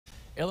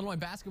Illinois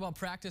basketball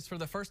practice for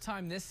the first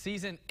time this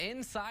season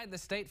inside the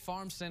State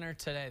Farm Center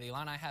today. The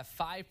Illini have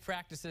 5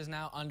 practices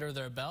now under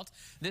their belt.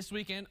 This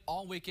weekend,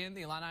 all weekend,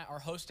 the Illini are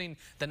hosting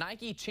the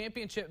Nike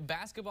Championship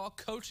Basketball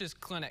Coaches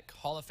Clinic.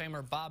 Hall of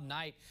Famer Bob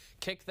Knight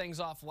kicked things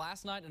off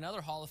last night.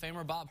 Another Hall of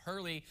Famer, Bob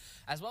Hurley,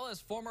 as well as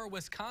former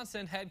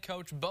Wisconsin head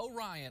coach Bo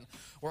Ryan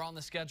were on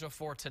the schedule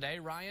for today.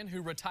 Ryan,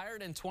 who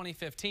retired in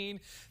 2015,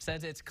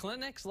 says it's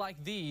clinics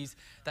like these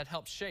that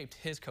helped shape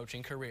his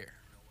coaching career.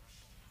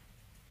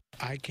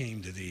 I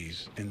came to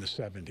these in the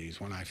 70s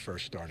when I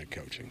first started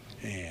coaching,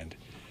 and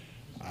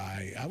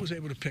I was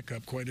able to pick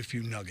up quite a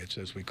few nuggets,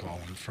 as we call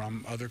them,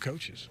 from other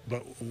coaches.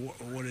 But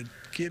what it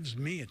gives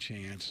me a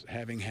chance,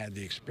 having had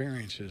the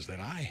experiences that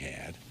I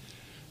had,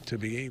 to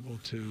be able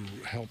to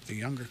help the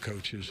younger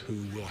coaches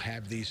who will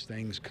have these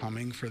things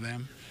coming for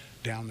them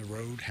down the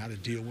road, how to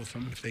deal with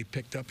them. If they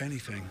picked up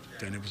anything,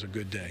 then it was a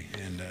good day.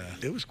 And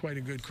it was quite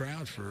a good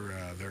crowd for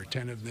their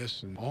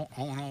attentiveness, and all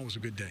in all, it was a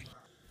good day.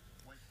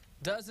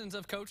 Dozens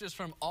of coaches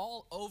from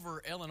all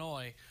over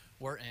Illinois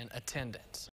were in attendance.